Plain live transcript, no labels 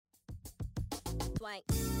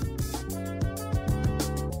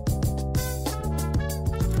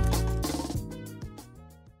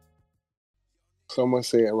Someone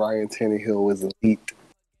said Ryan Tannehill was elite.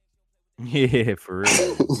 Yeah, for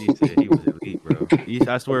real. He said he was elite, bro.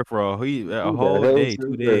 I swear, for a whole day,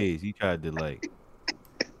 2 days, he tried to like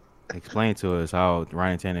explain to us how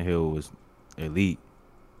Ryan Tannehill was elite.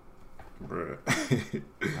 Bruh.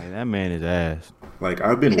 Like, that man is ass. Like,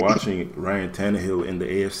 I've been watching Ryan Tannehill in the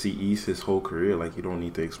AFC East his whole career. Like, you don't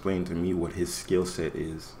need to explain to me what his skill set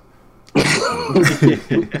is. Like,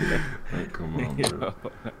 come on, bro.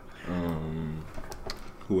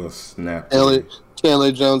 Who else snapped?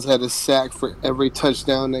 Chandler Jones had a sack for every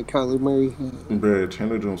touchdown that Kyler Murray had. Bro,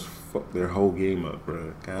 Chandler Jones fucked their whole game up,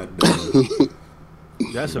 bro. God damn.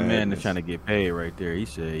 That's a man that's trying to get paid right there. He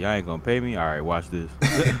said, "Y'all ain't gonna pay me. All right, watch this."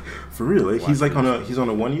 For real, like, he's on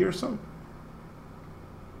a 1 year or something.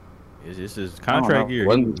 It's his contract year.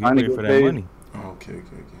 He's trying to waiting get for that paid. money. Oh, okay.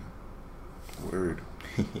 Word.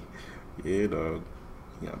 Yeah, dog.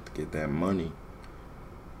 You have to get that money.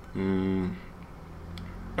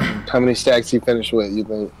 How many stacks he finished with, you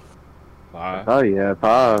think? 5. Oh yeah,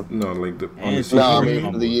 5. No, like No, I mean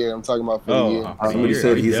for the year. I'm talking about for the year. Somebody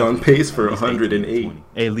said he's on pace for 108.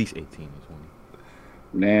 At least 18 or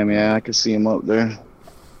 20. Damn, yeah, I could see him up there.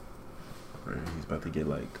 Bro, he's about to get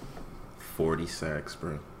like 40 sacks,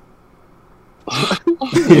 bro.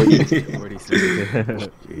 46.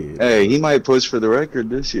 Yeah, Hey, he might push for the record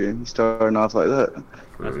this year. He's starting off like that.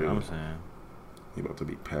 for That's what real. I'm saying. He about to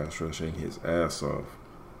be pass rushing his ass off.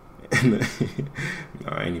 No,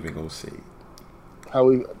 I ain't even gonna say it.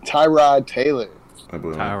 Tyrod Taylor. That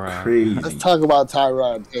boy Tyrod. crazy. Let's talk about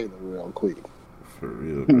Tyrod Taylor real quick. For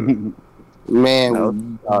real, bro.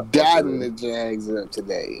 Man, dotting the Jags up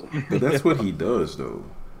today. But that's what he does, though.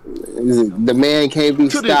 The man can't be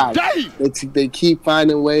stopped. They keep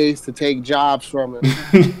finding ways to take jobs from him.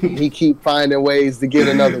 He keep finding ways to get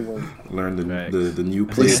another one. Learn the new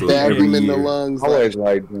They playbook stab every him in the year. lungs. Always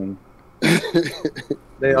like him.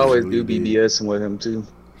 They always do really did. BBSing with him too.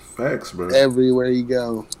 Facts, bro. Everywhere you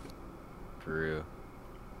go. For real.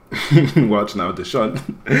 Watch now,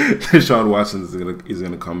 Deshaun Watson is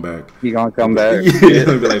gonna come back. He gonna come back. Yeah, he's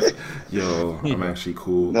gonna be like, "Yo, I'm actually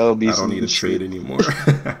cool. That'll be I don't need a some trade shit. anymore."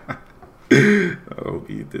 That'll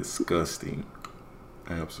be disgusting.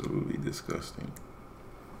 Absolutely disgusting.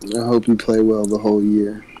 I hope you play well the whole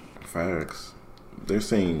year. Facts. They're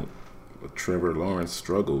saying Trevor Lawrence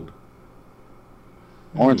struggled.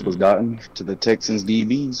 Lawrence was gotten to the Texans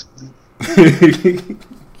DBs.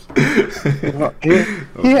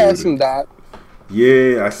 He had some dot.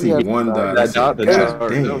 Yeah, I see Yeah, one dot. I That said, dot, the God dot,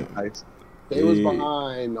 damn. nice. They was Yeah.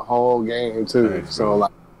 behind the whole game too. Right, So bro.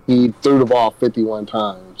 like he threw the ball 51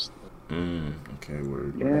 times. Okay,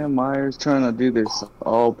 word. Yeah, Myers trying to do this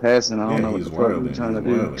all passing. I don't Yeah, know what he's the fuck wilding. he's trying to He's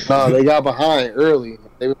do. wilding. No, they got behind early.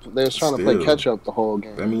 They was trying to play Still. catch up the whole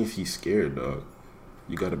game. That means he's scared, dog.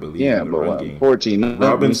 You gotta believe Yeah, in the but run game. 14.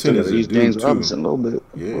 Robinson is a use dude, James too. Robinson a little bit.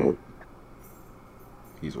 Yeah.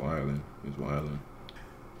 He's wilding.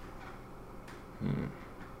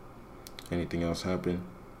 Anything else happen?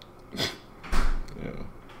 Yeah.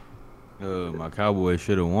 My Cowboys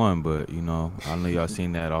should have won, but I know y'all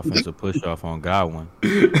seen that offensive push off on Godwin.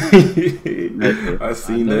 I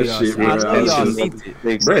seen that shit, bro. I know y'all seen it.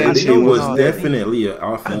 Bro, Extension it was y'all definitely an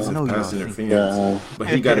offensive know y'all pass seen it. interference, but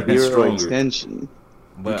he got to be Euro stronger. extension.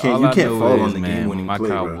 But can't- all you I can't know fall is, on the man, game-winning my play,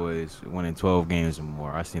 bro. Cowboys winning 12 games or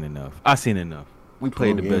more. I seen enough. We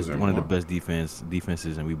played 12 the best, games or one of the more. best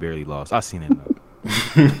defenses, and we barely lost. I seen enough.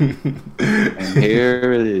 And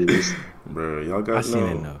here it is. Bro, y'all got I seen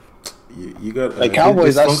enough. You got Like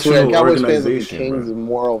Cowboys, I swear, dysfunctional Cowboys fans are the organization, kings bro. of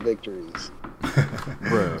moral victories.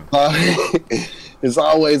 Bro, It's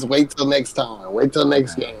always wait till next time. Wait till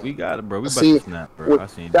next game. we got it, bro. We about See, to snap, bro. I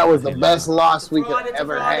seen that it. was the best loss we could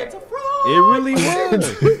ever have. It really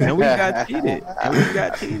was. And we got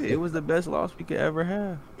cheated. It was the best loss we could ever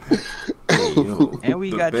have. Yo, And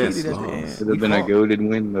we the got best cheated at the loss. end. Should have been a goated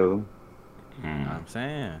win though. I'm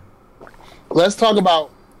saying. Let's talk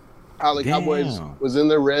about how the Damn. Cowboys was in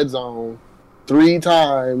the red zone 3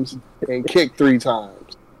 times and kicked 3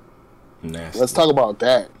 times. Nasty. Let's talk about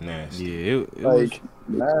that. Nasty. Yeah, it was.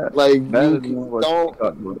 Like That you is more what don't. I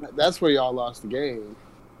thought about. That's where y'all lost the game.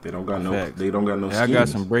 They don't got no. Facts. They don't got no. Hey, I got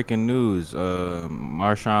schemes. some breaking news.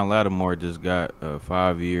 Marshawn Lattimore just got a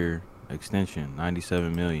 5-year extension,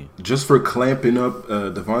 $97 million. Just for clamping up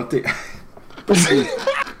Devontae.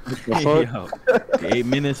 Yo, 8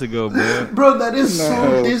 minutes ago, bro. Bro, that is so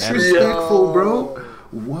No. disrespectful, bro.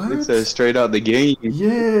 What? It says straight out the game.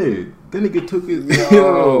 Yeah. That nigga took his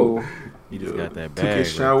Yo. He just got that took bag.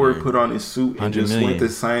 his shower, right there. put on his suit, and 100 just million. went to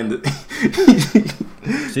sign the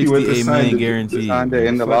 $68 million guaranteed. Signed it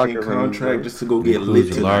in the locker room contract just to go get lit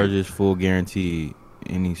the tonight. largest full guarantee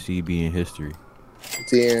any CB in history.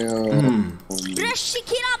 Damn. That's when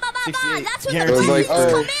Guaranteed. the Like,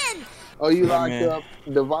 come in. Oh, you Yeah, locked man. up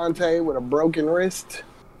Devontae with a broken wrist?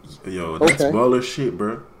 Yo, that's Okay. baller shit,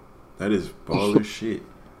 bro. That is baller shit.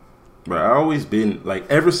 But I always been like,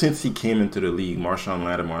 ever since he came into the league, Marshawn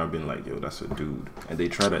Lattimore, I've been like, yo, that's a dude. And they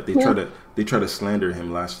try to slander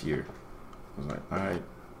him last year. I was like, all right.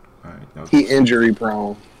 He injury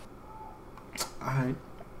prone. All right.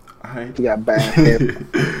 He got bad hip,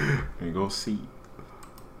 We go see.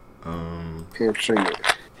 hamstring.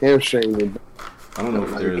 I don't know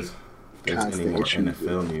if Like, there's any constant more issues.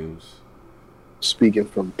 NFL news. Speaking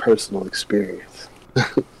from personal experience.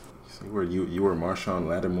 See where you were Marshawn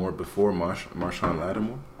Lattimore before Marshawn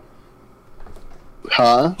Lattimore?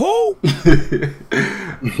 Huh? Who?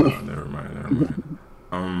 No, never mind.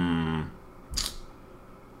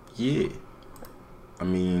 Yeah. I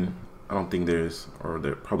mean, I don't think there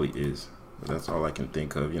probably is, but that's all I can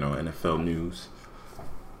think of. NFL news.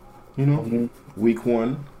 Week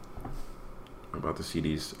 1. We're about to see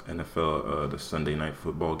these NFL, the Sunday night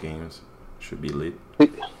football games. Should be lit.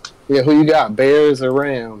 Yeah, who you got? Bears or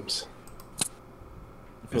Rams?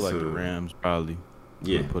 I feel like the Rams probably.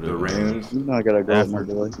 Yeah, Put the it- Rams. You know I gotta go with my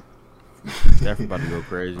boy. Stafford about to go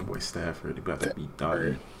crazy. My boy Stafford, they about to be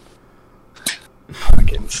dotted.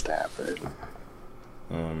 Fucking Stafford.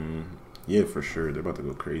 Yeah, for sure, they're about to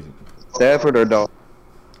go crazy. Stafford or Dalton?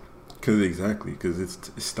 Because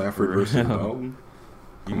it's Stafford versus real. Dalton.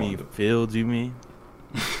 You Come mean on, Fields? You mean?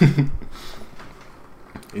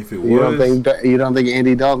 if it You don't was think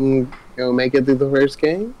Andy Dalton gonna make it through the first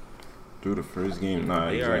game? through the first game,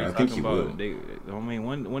 nah, They exactly. already I think talking he will. about. I mean,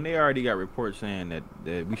 when they already got reports saying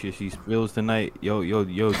that we should see Fields tonight, your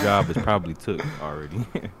job is probably took already.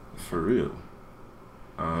 For real.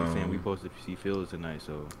 They're saying we supposed to see Fields tonight,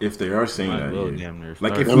 so If they are saying might that, as well yeah. damn near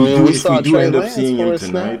Like start. if I we mean, do, we if saw we do Trey end up Lance seeing for him a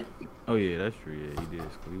snap. tonight, Oh yeah, that's true. Yeah, he did.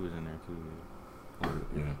 He was in there too.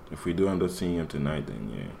 yeah. If we do end up seeing him tonight,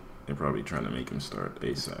 then yeah, they're probably trying to make him start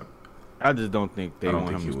ASAP. I just don't think they I don't want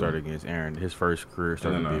think him to he start will. against Aaron. His first career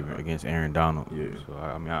started No. against Aaron Donald. Yeah. So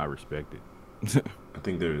I mean, I respect it. I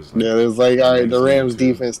think there's Yeah, it's like, all right, the Rams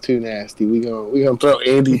too. defense too nasty. We gonna throw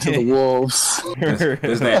Andy to the wolves.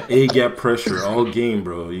 There's that A gap pressure all game,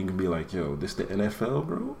 bro. You can be like, yo, this the NFL,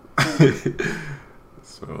 bro.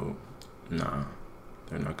 So, nah,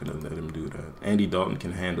 they're not gonna let him do that. Andy Dalton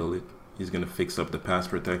can handle it. He's gonna fix up the pass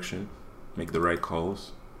protection, make the right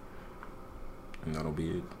calls, and that'll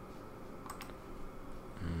be it.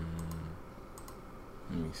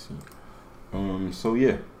 Let me see. So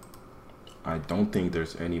yeah, I don't think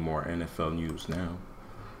there's any more NFL news now.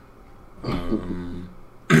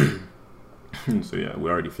 So yeah, we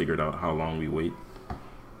already figured out how long we wait.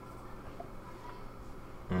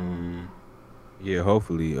 Yeah,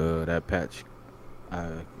 hopefully that patch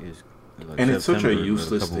is. Like And it's such a September,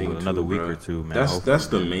 useless thing. Another too, week bro. or two, man. That's Hopefully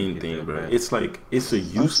the we main get thing, that bro. back. It's like it's a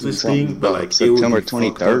useless something thing, but about like it September would be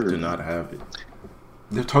fucked up 23rd. to not have it.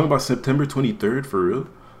 They're talking about September 23rd for real.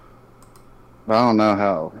 I don't know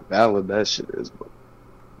how valid that shit is, but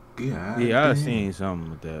Yeah, Yeah, I've seen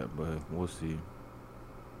something with that, but we'll see.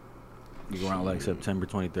 You go around like September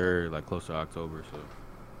 23rd, like close to October, so.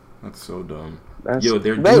 That's so dumb. that's Yo,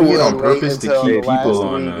 they're They doing it on will wait purpose to until keep the last people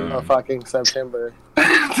on. week of fucking September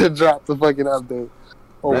to drop the fucking update.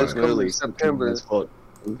 Oh, that's it's coming really in September. as fuck.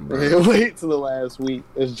 Wait till the last week.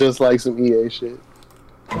 It's just like some EA shit.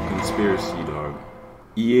 Conspiracy, dog.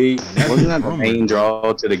 EA. Wasn't that the main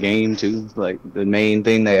draw to the game too? Like the main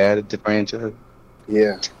thing they added to franchise.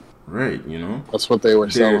 Yeah, Right, you know. that's what they were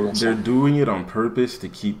selling us. They're doing it on purpose to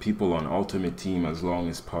keep people on Ultimate Team as long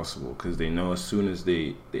as possible because they know as soon as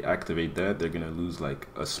they activate that, they're gonna lose like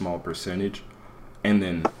a small percentage, and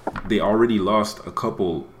then they already lost a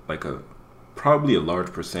couple, like probably a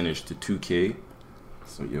large percentage to 2K.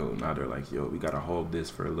 So now they're like, we gotta hold this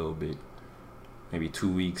for a little bit, maybe 2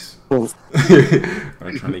 weeks. They're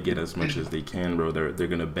trying to get as much as they can, bro. They're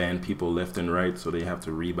gonna ban people left and right, so they have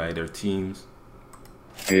to rebuy their teams.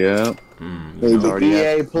 Yeah. The already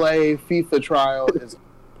EA Play FIFA trial is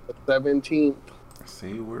the 17th.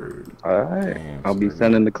 Say a word. All right. Damn, I'll be sorry.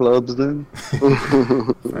 sending the clubs then.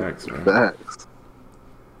 Facts, right? Facts.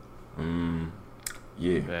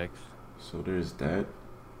 Yeah. Facts. So there's that.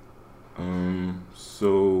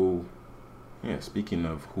 So yeah, speaking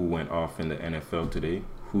of who went off in the NFL today,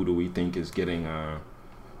 who do we think is getting a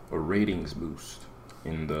ratings boost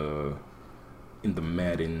in the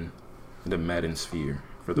Madden sphere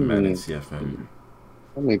for the Madden CFM?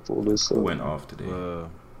 Let me pull this Who up. went off today?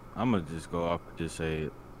 I'm gonna just go off and just say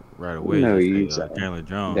right away. No, Just say, he's Chandler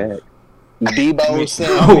Jones. Dak. Debo I mean,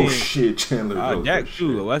 Samuel. Oh shit, Chandler Jones. Dak for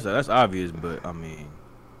too. shit. That's obvious, but I mean,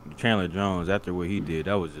 Chandler Jones after what he did,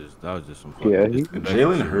 that was just some fucking. Yeah,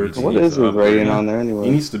 Jalen Hurts. What needs is to his rating upgrade. on there anyway?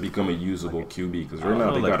 He needs to become a usable QB because right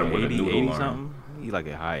now they like got him with a 80, noodle 80 line. something. He like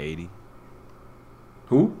a high 80.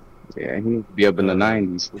 Who? Yeah, he needs to be up in the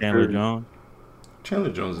 90s. For Chandler sure. Jones.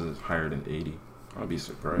 Chandler Jones is higher than 80. I'll be Let's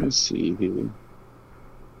surprised. see here.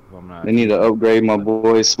 If I'm not They need to upgrade my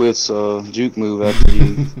boy Swift's juke move after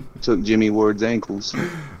he took Jimmy Ward's ankles.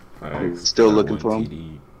 Facts. Still Got looking one for him.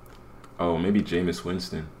 TD. Oh, maybe Jameis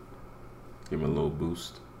Winston. Give him a little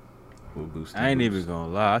boost. I ain't even gonna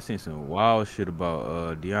lie. I seen some wild shit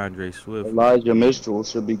about DeAndre Swift. Elijah Mitchell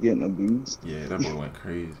should be getting a boost. Yeah, that boy went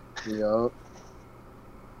crazy. Yeah.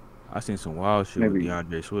 I seen some wild shit Maybe. with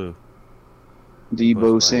DeAndre Swift.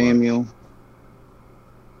 Debo What's Samuel.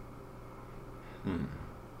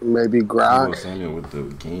 Maybe Debo Gronk. Samuel with the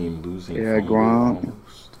game losing. Yeah, fumble Gronk.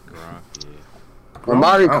 almost. Gronk, yeah.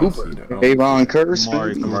 Amari I don't Cooper. see that. I don't Avon Curse.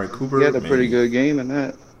 Amari Cooper, He had a pretty maybe. good game in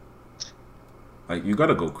that. Like you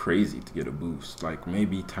gotta go crazy to get a boost. Like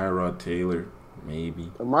maybe Tyrod Taylor,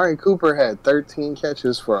 maybe. Amari Cooper had 13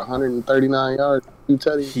 catches for 139 yards. 2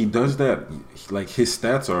 tutties. He does that. Like his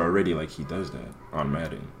stats are already like he does that on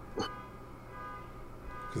Madden.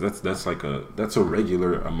 Because that's a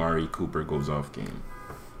regular Amari Cooper goes off game.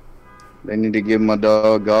 They need to give my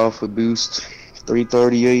dog Goff a boost.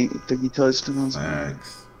 338, 3 touchdowns.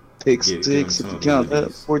 Facts. Pick Give him 6, some if you count that,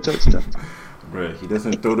 abilities. 4 touchdowns. Bruh, he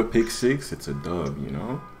doesn't throw the pick 6, it's a dub, you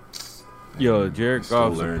know? Yo, He's Jared still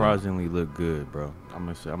Goff learning. surprisingly looked good, bro. I'm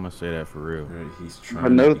gonna say that for real. Bruh, he's trying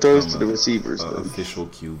But no to throws become to the a receivers, though. official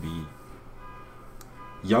QB.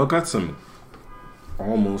 Y'all got some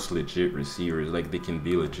almost legit receivers, like they can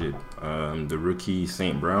be legit. The rookie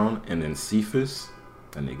St. Brown and then Cephas,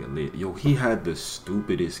 that nigga lit. Yo, he had the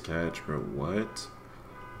stupidest catch, bro. What?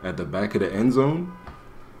 At the back of the end zone?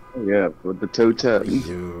 Yeah, with the toe tap.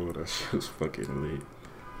 Yo, that shit was fucking lit.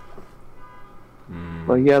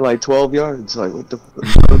 But he had like 12 yards. Like, what the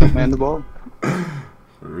fuck? Man the ball.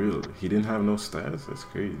 For real. He didn't have no stats? That's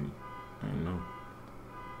crazy. I know.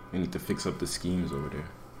 They need to fix up the schemes over there.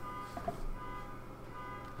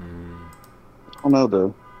 I don't know,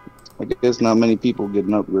 though. I guess not many people get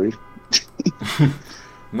an upgrade.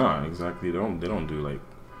 Nah, exactly. They don't do like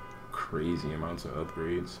crazy amounts of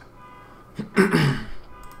upgrades.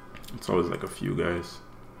 It's always like a few guys.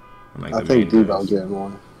 And, like, I the think main Debo guys. getting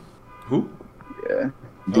one. Who? Yeah.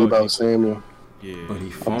 Debo he- Samuel. Yeah. But he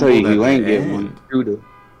I'll fumbled tell you at who ain't the getting end. one. Judah.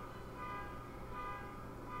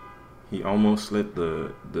 He almost let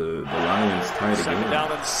the Lions tie the Second game.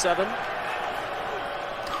 down and 7.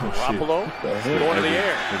 Oh, shit. Garoppolo going to the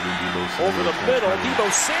air. Over the middle,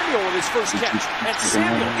 Debo Samuel with his first catch. And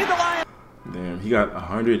Samuel in the line. Damn, he got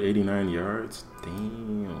 189 yards.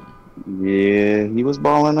 Damn. Yeah, he was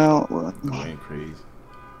balling out. Well, Going crazy.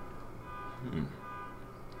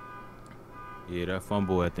 Yeah, that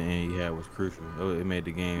fumble at the end he had was crucial. It made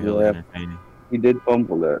the game Yeah. hella entertaining. he did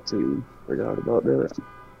fumble that, too. Forgot about that.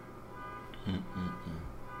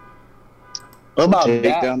 What about Take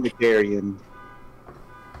Dak? down the carrying.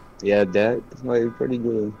 Yeah, Dak played pretty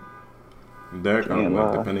good. Dak, Can't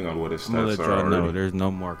lie. depending on what his I'm gonna stats let are y'all know already. there's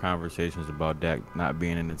no more conversations about Dak not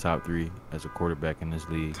being in the top 3 as a quarterback in this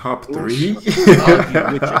league. Top 3?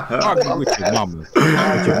 Argue with your mama.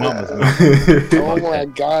 With your mama's mama. Oh my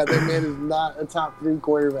God, that man is not a top 3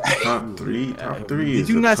 quarterback. Top 3? Top 3 Did is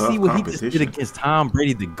you a not tough see what he just did competition. against Tom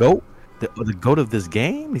Brady, the GOAT? The GOAT of this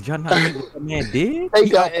game? Did y'all not see what that man did? Take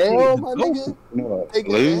He a outplayed L, the my GOAT. nigga. You know what? Take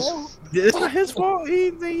a Lose? L. It's not his fault.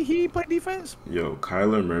 He played defense. Yo,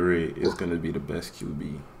 Kyler Murray is going to be the best QB.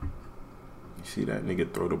 You see that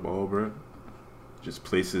nigga throw the ball, bro? Just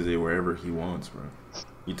places it wherever he wants, bro.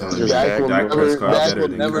 You telling me Dak Dak will Prescott Dak better will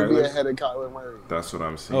than never be Kyler? ahead of Kyler Murray. That's what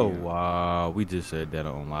I'm saying. Oh wow, we just said that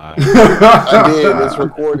on live. I did. It's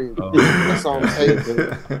recorded. Oh, It's on tape.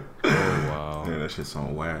 Oh wow. Yeah, that shit's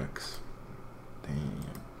on wax.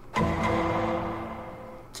 Damn.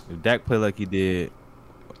 If Dak play like he did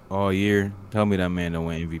all year, tell me that man don't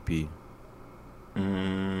win MVP.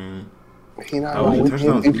 He not Oh, gonna he win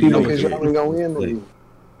touchdowns MVP beat because him. y'all ain't gonna win. Maybe.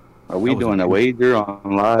 Are we That was doing a amazing. wager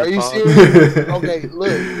on live? Are you pod? serious? Okay,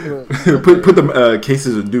 look. put the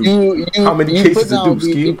cases of Duke. You How many you cases putting of out, Duke,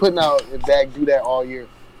 you Ski? putting out if Dak do that all year.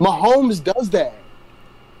 Mahomes does that.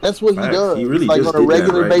 That's what he Facts. does. He really like just on a did that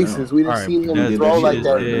regular right basis. now. We didn't Alright, see but him that's throw what he like did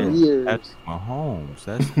that right for now. years. That's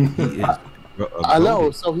Mahomes. He is. I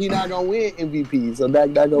know, so he not gonna win MVP. So Dak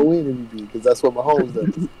not gonna win MVP because that's what Mahomes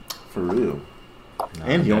does. For real.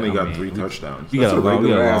 And he only got 3 touchdowns. we That's got a a long-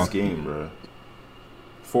 regular we got a ass long- game, bro.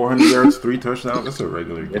 400 yards, 3 touchdowns. That's a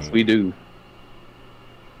regular game. Yes, we do.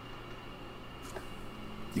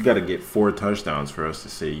 You got to get 4 touchdowns for us to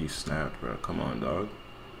say you snapped, bro. Come on, dog.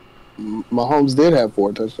 Mahomes did have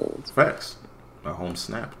 4 touchdowns. Facts. Mahomes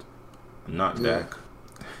snapped. Not Dak.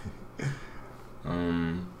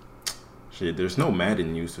 Shit, there's no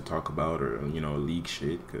Madden news to talk about or, league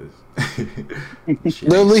shit, because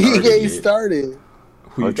the league ain't started.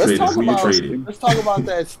 Who you traded? Let's talk about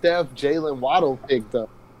that Steph Jalen Waddle picked up.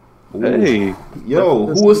 Hey, yo,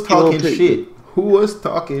 who was talking shit? Who was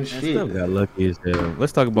talking shit? Got lucky as hell.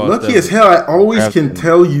 Let's talk about lucky as hell. I always can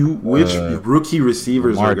tell you which rookie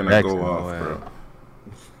receivers are gonna go off,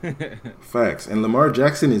 bro. Facts. And Lamar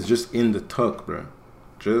Jackson is just in the tuck, bro.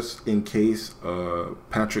 Just in case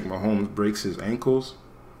Patrick Mahomes breaks his ankles.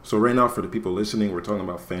 So right now, for the people listening, we're talking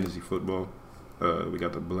about fantasy football. We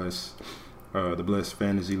got the Bless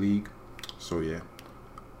Fantasy League. So yeah.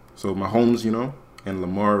 So Mahomes, and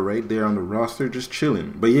Lamar right there on the roster, just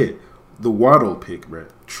chilling. But yeah. The Waddle pick, bro.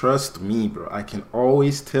 Trust me, bro. I can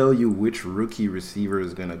always tell you which rookie receiver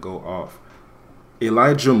is going to go off.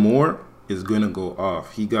 Elijah Moore is going to go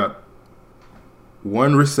off. He got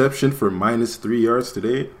 1 reception for -3 yards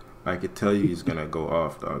today. I could tell you he's going to go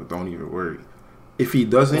off, dog. Don't even worry. If he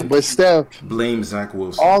doesn't, but Steph, blame Zach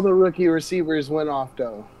Wilson. All the rookie receivers went off,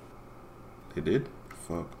 though. They did?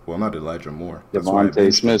 Fuck. Well, not Elijah Moore.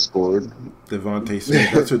 Devontae Smith scored. Devontae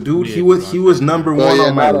Smith. That's a dude. He was number 1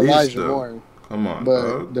 on my list, though. Moore. Come on,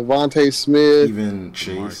 but Devontae Smith, even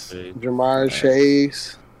Chase, Jamar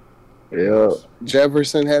Chase, yeah,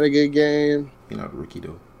 Jefferson had a good game. He's not a rookie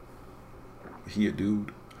though. He a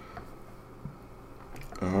dude.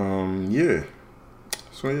 Yeah.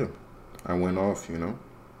 So yeah, I went off.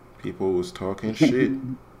 People was talking shit.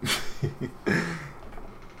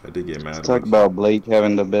 I did get mad. Let's talk about Blake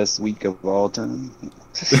having the best week of all time.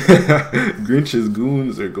 Grinch's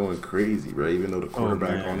goons are going crazy, right? Even though the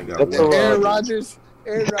quarterback only got 1. Aaron Rodgers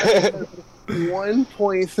had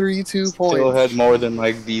 1.32 points. Still had more than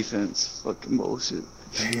defense. Fucking bullshit.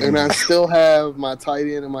 Damn. And I still have my tight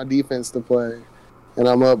end and my defense to play, and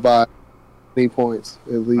I'm up by 20 points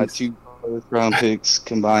at least. My 2 first-round picks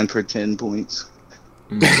combined for 10 points.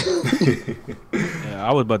 Yeah,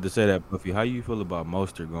 I was about to say that, Buffy. How you feel about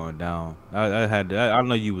Mostert going down? I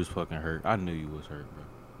know you was fucking hurt. I knew you was hurt, bro.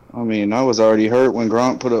 I mean, I was already hurt when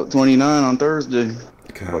Gronk put up 29 on Thursday.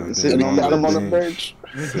 God, sitting on him on the bench.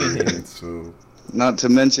 So, not to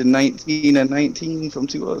mention 19 and 19 from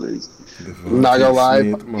 2 others. I'm not gonna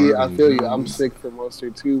lie, I feel you. I'm sick for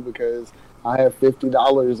Mostert too because I have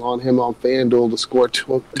 $50 on him on FanDuel to score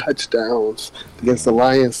 2 touchdowns against the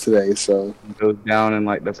Lions today. So he goes down in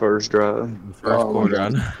the first drive, first quarter.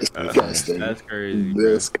 That's crazy.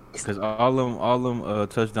 Because all them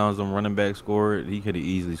touchdowns them running back scored, he could have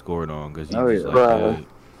easily scored on. Because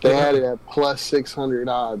they had it at plus 600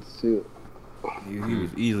 odds too. He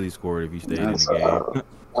was easily scored if he stayed in the game.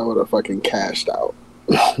 I would have fucking cashed out.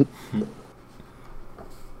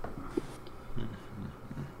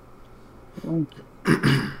 A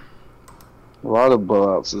lot of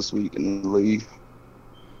blowouts this week in the league.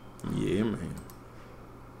 Yeah, man.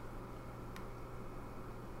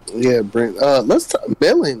 Yeah, Brent. Let's talk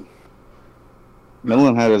Millen.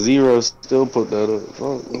 Millen had a 0, still put that up.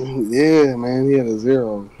 Oh. Yeah, man, he had a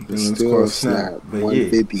 0. Still snap. But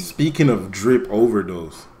yeah, speaking of drip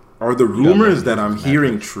overdose, are the rumors that I'm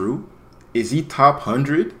hearing true? Is he top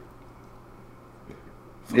 100?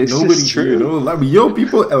 Nobody true.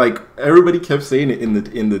 People everybody kept saying it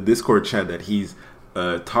in the Discord chat that he's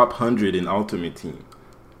top 100 in Ultimate Team.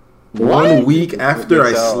 What? 1 week after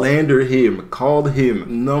I slandered him, called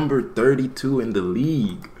him number 32 in the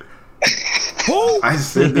league. I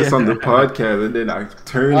said this on the podcast, and then I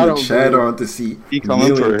turned the chat on to see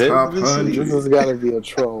Millen top 100. This has got to be a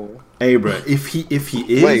troll. Hey, bro, if he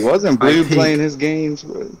is, wait, wasn't Blue playing his games?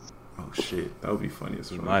 Bro? Oh shit, that would be funny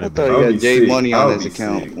as well. I thought he had J Money on his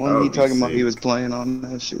account. When he talking about he was playing on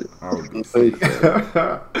that shit? I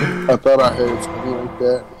thought I heard something like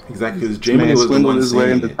that. Exactly, because J Money was the one his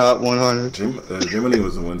way in the top 100. J Money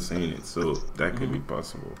was the one saying it, so that could be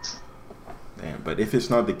possible. Damn, but if it's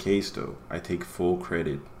not the case though, I take full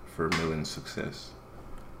credit for Millen's success.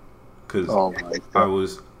 Because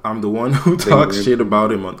I'm the one who talks shit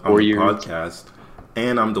about him on the podcast,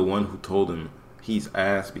 and I'm the one who told him he's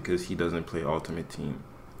ass because he doesn't play Ultimate Team.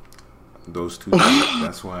 Those 2 things.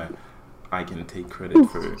 That's why I can take credit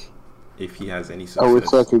for if he has any success. I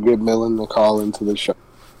wish I could get Millen to call into the show.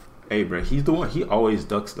 Hey, bro, he's the one. He always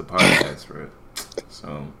ducks the podcast, bro.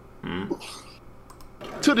 So,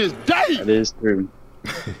 to this day, that is true.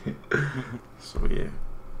 So yeah,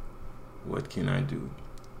 what can I do?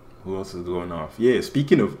 Who else is going off? Yeah,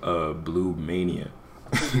 speaking of Blue Mania,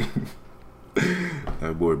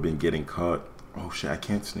 that boy been getting caught. Oh shit, I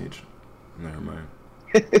can't snitch. Never mind.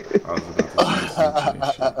 I was about to say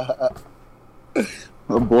snitching and shit.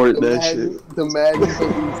 Abort that shit. The Madden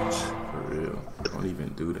For real. Don't even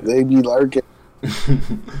do that. they be lurking.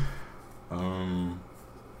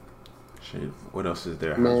 Shit. What else is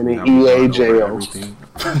there? Man, We the have EA gone over jails. everything.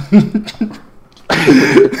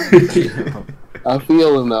 I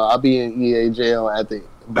feel him though. I'll be in EA jail at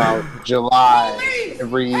about July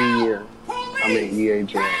every year. I'm in EA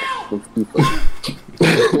jail with people.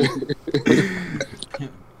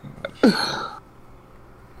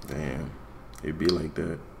 Damn. It'd be like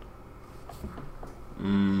that.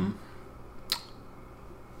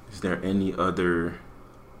 Is there any other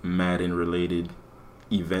Madden related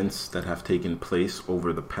events that have taken place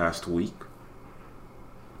over the past week?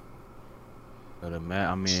 But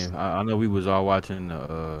I mean, I know we was all watching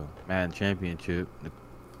the Madden Championship.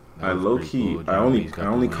 I low key, cool. I only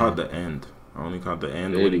Win. caught the end. I only caught the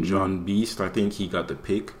end Really? when John Beast. I think he got the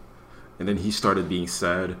pick, and then he started being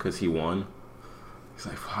sad because he won. He's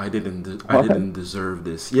like, I didn't deserve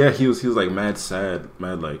this. Yeah, he was like mad sad,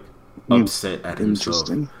 mad like upset at himself.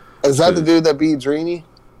 Interesting. Is that the dude that beat Dreeny?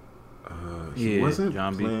 He Yeah, wasn't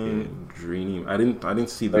John Beast, playing Dreamy. I didn't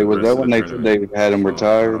see the. Hey, was rest that of when the they tournament. had him So, I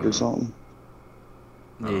retired don't know. or something?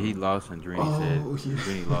 Yeah, he lost and Dreeny Oh, said yeah.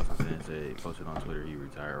 Dreeny lost and then said he posted on Twitter he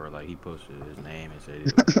retired, or like he posted his name and said he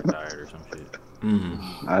was retired or some shit.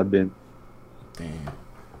 Mhm. I've been. Damn,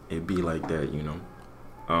 it'd be like that, you know.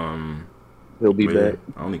 He'll be But yeah, back.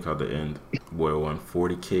 I only caught the end. Boy won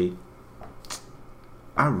 40K.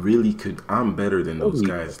 I really could. I'm better than those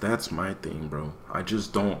guys. That's my thing, bro. I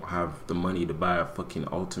just don't have the money to buy a fucking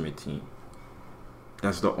Ultimate Team.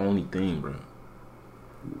 That's the only thing, bro.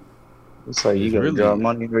 It's like you It's gotta really- drop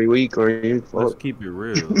money every week or you Let's keep it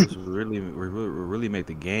real. Let's really make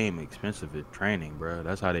the game expensive at training, bro.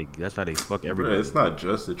 That's how they fuck Bro, everybody. it's not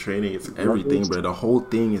just the training, it's everything, bro. The whole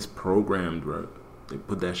thing is programmed, bro. They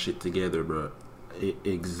put that shit together, bro.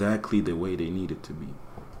 Exactly the way they need it to be.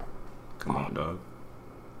 Come on, dog.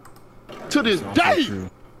 To this day.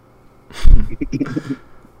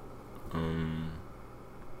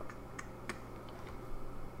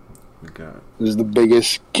 We got It was the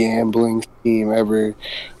biggest gambling scheme ever.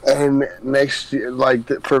 And next year, like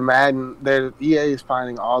for Madden, EA is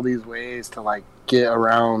finding all these ways to like get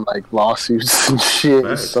around like lawsuits and shit.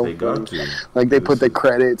 It's facts. so They got funny. to. Like they put the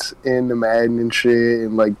credits in the Madden and shit,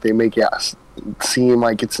 and like they make it seem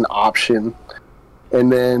like it's an option.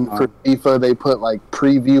 And then for FIFA, they put like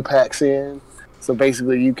preview packs in. So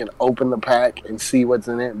basically, you can open the pack and see what's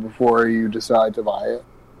in it before you decide to buy it.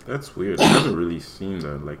 That's weird. I haven't really seen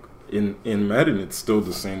that. Like in Madden, it's still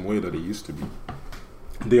the same way that it used to be.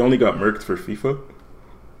 They only got murked for FIFA.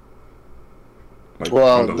 Like,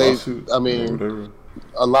 Well, on the they- lawsuits I or mean, whatever.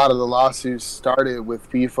 a lot of the lawsuits started with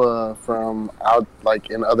FIFA from out like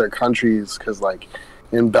in other countries because like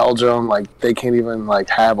in Belgium like they can't even like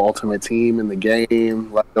have Ultimate Team in the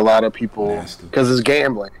game. Like a lot of people Nasty. because it's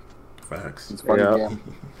gambling. Facts. It's funny Yeah.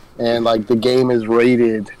 gambling. And like the game is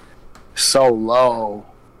rated so low,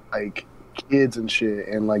 like kids and shit,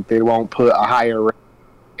 and like they won't put a higher rated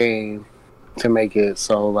game to make it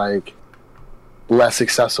so like less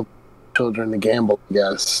accessible to children to gamble, I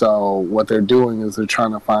guess. So what they're doing is they're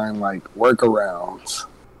trying to find like workarounds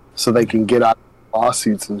so they can get out of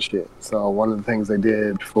lawsuits and shit. So one of the things they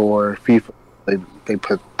did for FIFA, they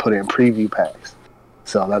put in preview packs.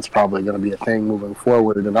 So that's probably going to be a thing moving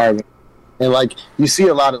forward in our game. And like you see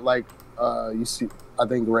a lot of like you see, I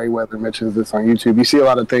think Ray Weather mentions this on YouTube. You see a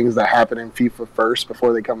lot of things that happen in FIFA first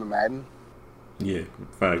before they come to Madden. Yeah,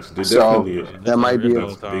 facts. They So, definitely. that might be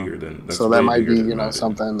That's bigger than. That's So that way might bigger be, than you know, Madden.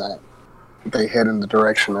 something that they head in the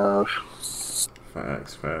direction of.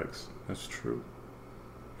 Facts. That's true.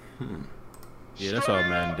 Yeah, that's all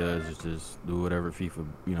Madden does is just do whatever FIFA,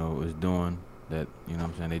 you know, is doing. That, you know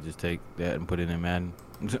what I'm saying? They just take that and put it in Madden.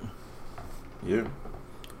 Yeah,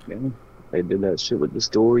 Yeah. They did that shit with the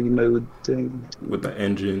story mode thing. with the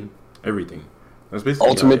engine, everything. That's basically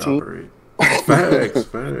Ultimate how they Team? operate.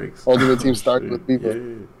 Facts. Ultimate Team started Shit, with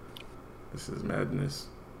FIFA. Yeah. This is madness.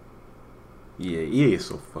 Yeah, EA is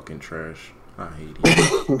so fucking trash. I hate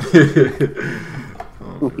it.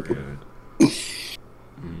 Oh my god.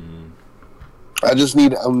 I just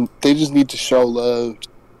need they just need to show love to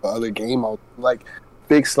other game modes. Like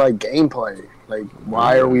fix like gameplay. Like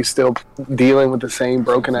why are we still dealing with the same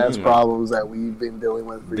broken ass Yeah. problems that we've been dealing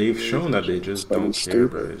with for They've years? shown that they just Fucking don't care, stupid.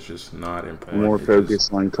 bro. It's just not important. More They focus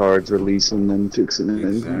on cards releasing than fixing just-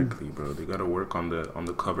 anything. Exactly, bro. They gotta work on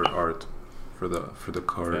the cover art for the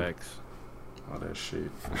card. Facts. all that shit.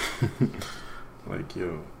 Like,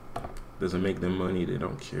 yo, doesn't make them money. They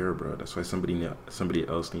don't care, bro. That's why somebody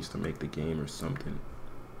else needs to make the game or something.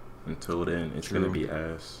 Until then, it's gonna be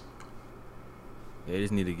ass. They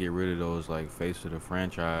just need to get rid of those like face of the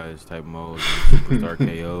franchise type modes and superstar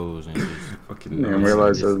KOs and just Fucking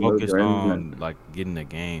realize focus on like getting the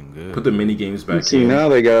game good. Put the mini games back See, in. now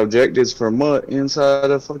they got objectives for MUT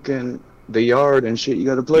inside of fucking the yard and shit. You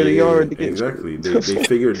got to play the yard to get exactly. They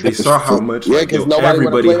figured they saw how much Yeah, like, 'cause yo, nobody wanna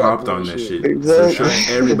everybody play that hopped on that bullshit. shit. Exactly. For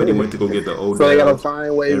sure, everybody went to go get the old. So they gotta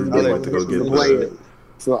find ways to Everybody get went to go get play the. it.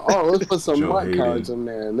 So, let's put some Joe MUT Hayden. cards in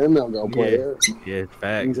there, and then they'll go play it. Yeah,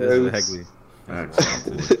 facts. Yes. Exactly.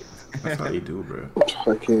 Facts. That's how you do, bro.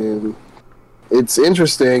 Fucking, it's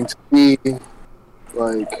interesting to see,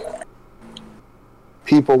 like,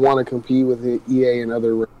 people want to compete with the EA and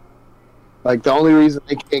other. Like, the only reason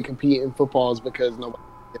they can't compete in football is because nobody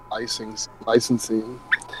can get licensing.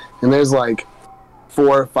 And there's like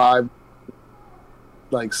 4 or 5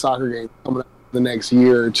 like soccer games coming up the next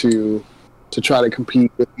year or two to try to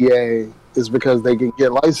compete with EA is because they can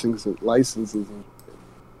get licenses and shit.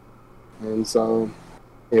 And so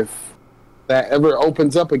if that ever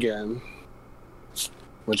opens up again,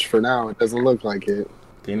 which for now it doesn't look like it,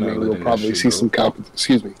 They're I not mean, we'll letting that probably shit see go.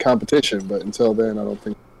 some competition, but until then I don't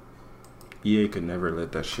think. EA could never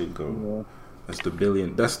let that shit go. That's the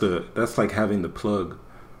billion. That's like having the plug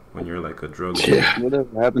when you're like a drug dealer. Yeah.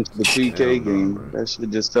 Whatever happened to the 2K Hell no, game? bro. That shit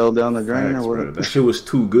just fell down the drain Facts, or bro. what? That shit was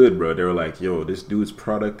too good, bro. They were like, "Yo, this dude's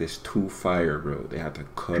product is too fire, bro." They had to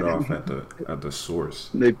cut off at the source.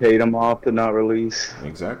 They paid them off to not release.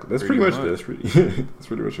 Exactly. That's Pretty pretty much. much. That's pretty. That's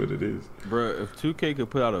pretty much what it is. Bro, if 2K could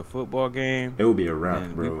put out a football game, It would be a wrap,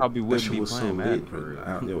 then bro. we probably That wouldn't shit be was playing so that lit, for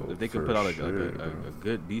bro. real. If they could For put out a sure, bro.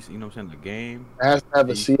 good, decent, you know what I'm saying, the game. It has to have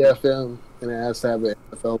a CFM and it has to have an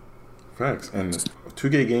NFL. Facts. And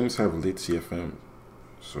 2K games have lit CFM,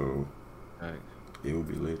 so Facts. it will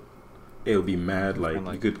be lit. It will be mad. Like, And,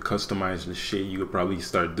 you like- could customize the shit. You could probably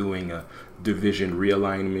start doing a division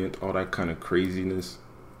realignment, all that kind of craziness.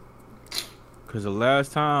 Cause the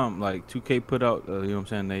last time like 2K put out, you know what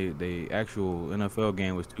I'm saying, they actual NFL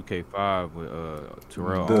game was 2K5 with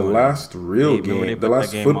Terrell. The Owens. last real Yeah, remember they game, put the that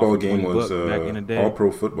last game football off for game 20 was bucks back in the day. All Pro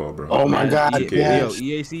Football, bro. Oh my God, EA, yes.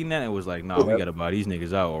 EA seen that and was like, nah, we gotta buy these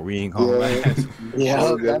niggas out or we ain't gonna Yeah. last.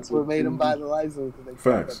 Yeah, that's what made them buy the license. 'Cause they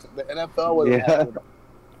Facts. The NFL was Yeah.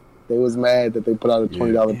 They was mad that they put out a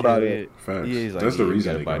 $20 product. Facts. EA's like, That's the yeah, we reason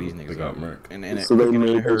gotta they buy got, these they niggas got out. murked. And So they in a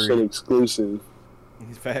made that hurry. shit exclusive.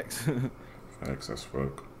 Facts. Facts as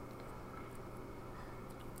fuck.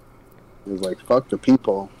 It was like, fuck the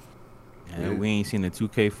people. And we ain't seen the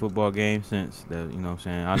 2K football game since that. You know what I'm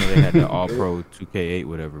saying? I know they had the All Pro 2K8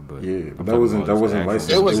 whatever, but Yeah, I'm but that talking wasn't about licensed.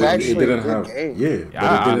 actual- It was It actually didn't a good have game. yeah, Yeah,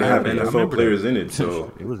 but it didn't have I NFL remember players that. in it,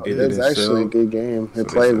 so It was it It didn't was actually sell. a good game. So It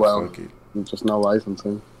they played said, well. fuck it. Just no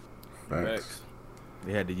licensing. Facts. Facts.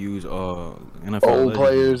 They had to use NFL Old legends.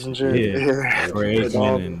 players and shit. Yeah. Troy Put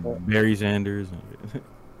all- Aikman and Barry Sanders. And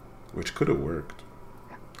Which could have worked.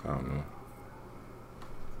 I don't know.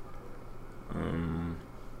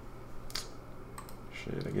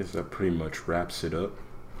 Shit, I guess that pretty much wraps it up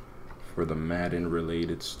for the Madden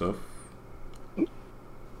related stuff.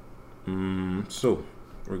 So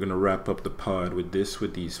we're gonna wrap up the pod with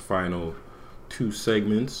these final 2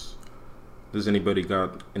 segments. Does anybody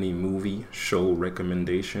got any movie, show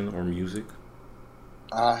recommendation or music?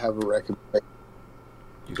 I have a recommendation.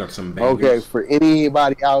 You got some bangers? Okay, for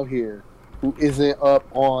anybody out here who isn't up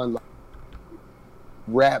on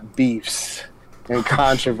rap beefs and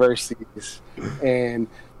controversies and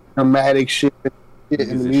dramatic shit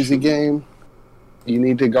in the music game, you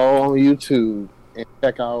need to go on YouTube and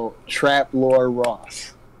check out Trap Lord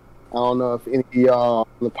Ross. I don't know if any of y'all on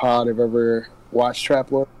the pod have ever watched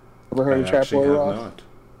Trap Lord. Ever heard of Trap actually Lord have Ross? not.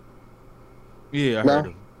 yeah, I No. heard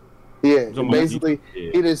him. Yeah, It's on my basically,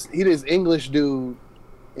 Yeah. he this English dude,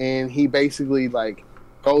 and he basically like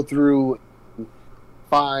go through, and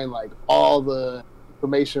find like all the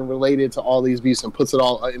information related to all these beats and puts it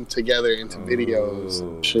all together into videos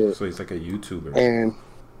and shit. So he's like a YouTuber. And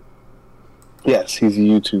yes, he's a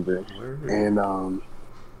YouTuber, Word. and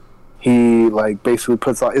he like basically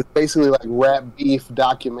puts on. It's basically like rap beef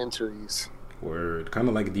documentaries. Word. Kind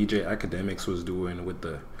of like DJ Academics was doing with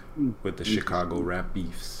the Chicago rap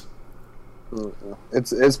beefs.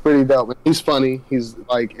 It's pretty dope. He's funny. He's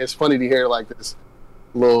like, it's funny to hear like this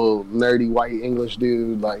little nerdy white English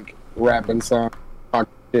dude like rapping song,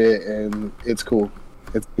 talking shit, and it's cool.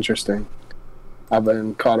 It's interesting. I've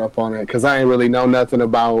been caught up on it because I ain't really know nothing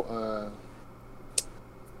about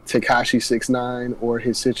Tekashi 6ix9ine or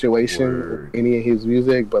his situation, or Word. any of his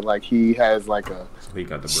music, but like he has like a So he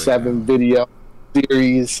got the 7 video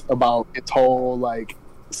series about its whole like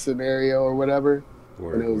scenario or whatever.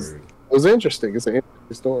 Word, And it word. was interesting. It's an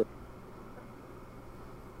interesting story.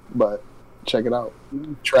 But check it out.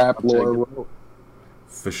 Trap I'll check lore. it out.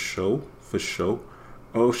 For sure.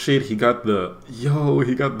 Oh shit, he got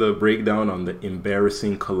the breakdown on the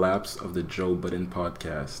embarrassing collapse of the Joe Budden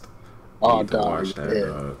podcast. Oh, Need to dog, watch that, yeah.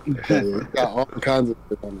 dog. Yeah, got all kinds of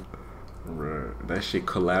shit on it. Bruh, that shit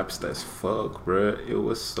collapsed as fuck, bruh. It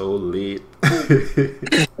was so lit.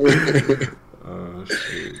 Oh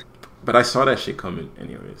shit. But I saw that shit coming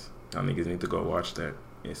anyways. Y'all niggas need to go watch that.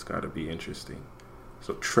 It's gotta be interesting.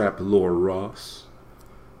 So Trap Lore Ross.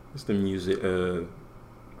 It's the music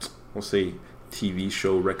we'll say TV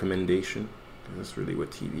show recommendation. That's really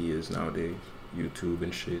what TV is nowadays. YouTube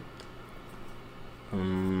and shit.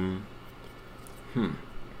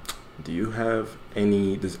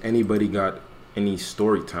 Does anybody got any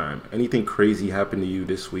story time? Anything crazy happened to you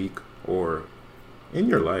this week or in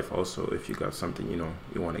your life also, if you got something,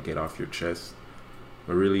 you want to get off your chest?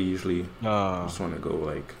 But really usually I just want to go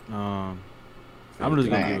like I'm just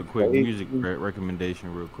gonna Man, give a quick crazy. music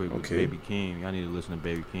recommendation real quick with Okay. Baby Keem. Y'all need to listen to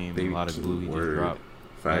Baby Keem. Baby A lot of Keem, glue he just word. dropped.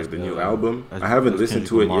 Facts, the That's, new album. that's- I haven't that's listened Kendrick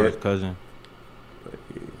to it Lamar's yet. cousin. But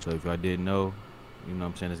yeah. So if y'all didn't know, you know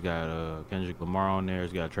what I'm saying, it's got Kendrick Lamar on there.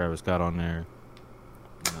 It's got Travis Scott on there. You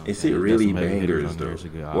know what I'm Is saying? it It's got really some heavy hitters bangers on there. though? It's a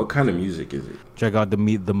good What album. kind of music is it? Check out the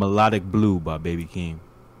Melodic Blue by Baby Keem.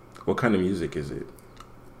 What kind of music is it?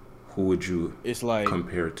 Who would you It's like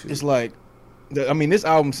compare to? It's like, I mean, this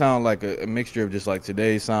album sounds like a mixture of just like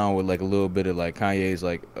today's sound with like a little bit of like Kanye's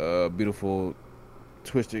like beautiful,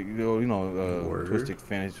 twisted, Word. twisted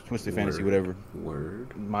fantasy, Word. whatever.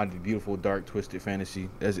 Word. My beautiful dark twisted fantasy.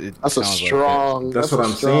 That's a sounds like that. strong. That's what a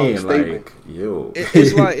I'm strong saying. statement. Like, yo,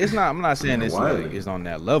 It's like it's not. I'm not saying it's Why? like it's on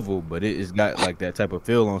that level, but it's got like that type of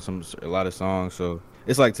feel on a lot of songs. So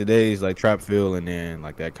it's like today's like trap feel, and then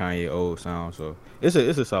like that Kanye old sound. So it's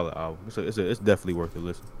a solid album. It's definitely worth a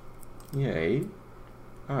listen. yay.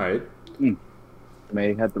 All right.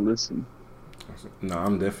 May have to listen. No,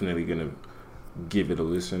 I'm definitely gonna give it a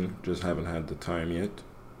listen. Just haven't had the time yet.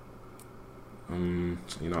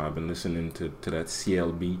 I've been listening to that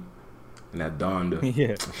CLB and that Donda.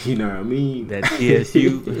 Yeah, You know what I mean? that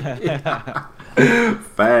TSU.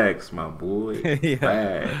 Facts, my boy. Yeah.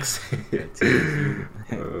 Facts.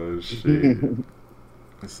 Oh shit.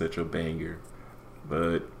 That's such a banger.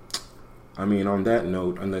 But I mean, on that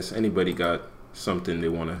note, unless anybody got something they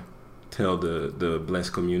want to tell the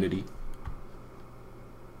blessed community,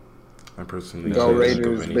 I personally Go can't think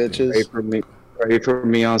of Raiders, anything. bitches. Pray for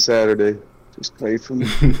me on Saturday. Just pray for me.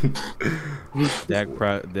 Dak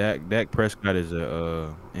Prescott is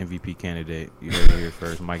a MVP candidate. You heard it here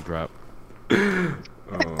first. Mic drop. Oh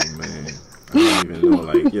man, I don't even know.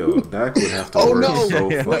 Like, yo, Dak would have to Oh, work no. so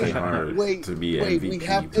Wait, fucking hard Wait, to be wait. MVP. We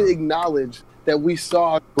have bro. to acknowledge that we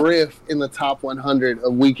saw Griff in the top 100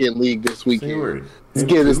 of Weekend League this Say weekend. word. Let's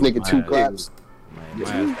give this nigga two Man. claps. Man, my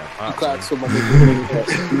ass got Two popped, claps man. for my nigga.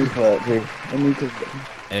 Let me clap here. Let me clap.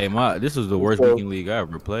 Hey, this was the worst weekend league I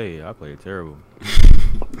ever played. I played terrible.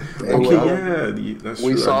 Hey, Okay, well, yeah, that's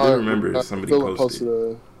we true. saw. I do remember somebody Philip posted.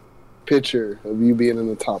 a picture of you being in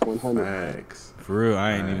the top 100. Facts. For real,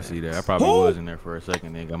 I ain't even see that. I probably was in there for a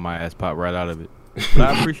second, then got my ass popped right out of it. But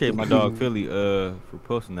I appreciate my dog Philly for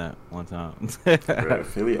posting that one time. Bruh,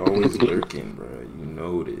 Philly always lurking, bro. You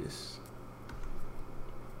know this.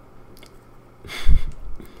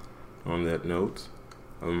 On that note,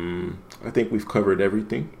 I think we've covered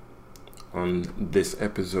everything on this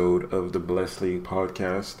episode of the Blessed League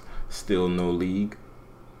podcast. Still no league,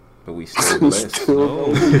 but we still blessed. Still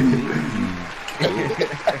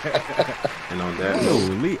And on that note,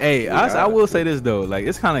 Holy, hey, I will say this though, like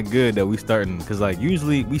it's kind of good that we starting because like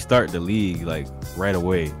usually we start the league like right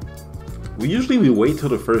away. we wait till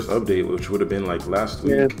the first update, which would have been like last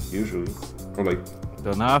week, Yeah. usually, or like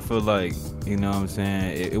So now I feel like, you know what I'm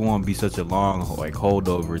saying, it won't be such a long like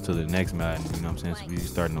holdover to the next Madden, you know what I'm saying? So we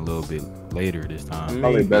starting a little bit later this time.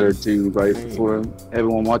 Probably better too, right before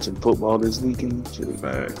everyone watching football this weekend. Shit.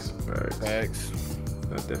 Facts. Facts.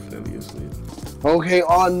 That definitely is lit. Okay,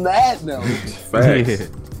 on that note, Facts.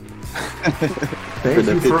 Thank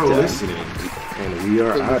the you for good time. listening, and we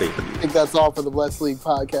are out of I here. think that's all for the Blessed League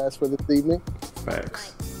podcast for this evening.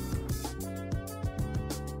 Facts.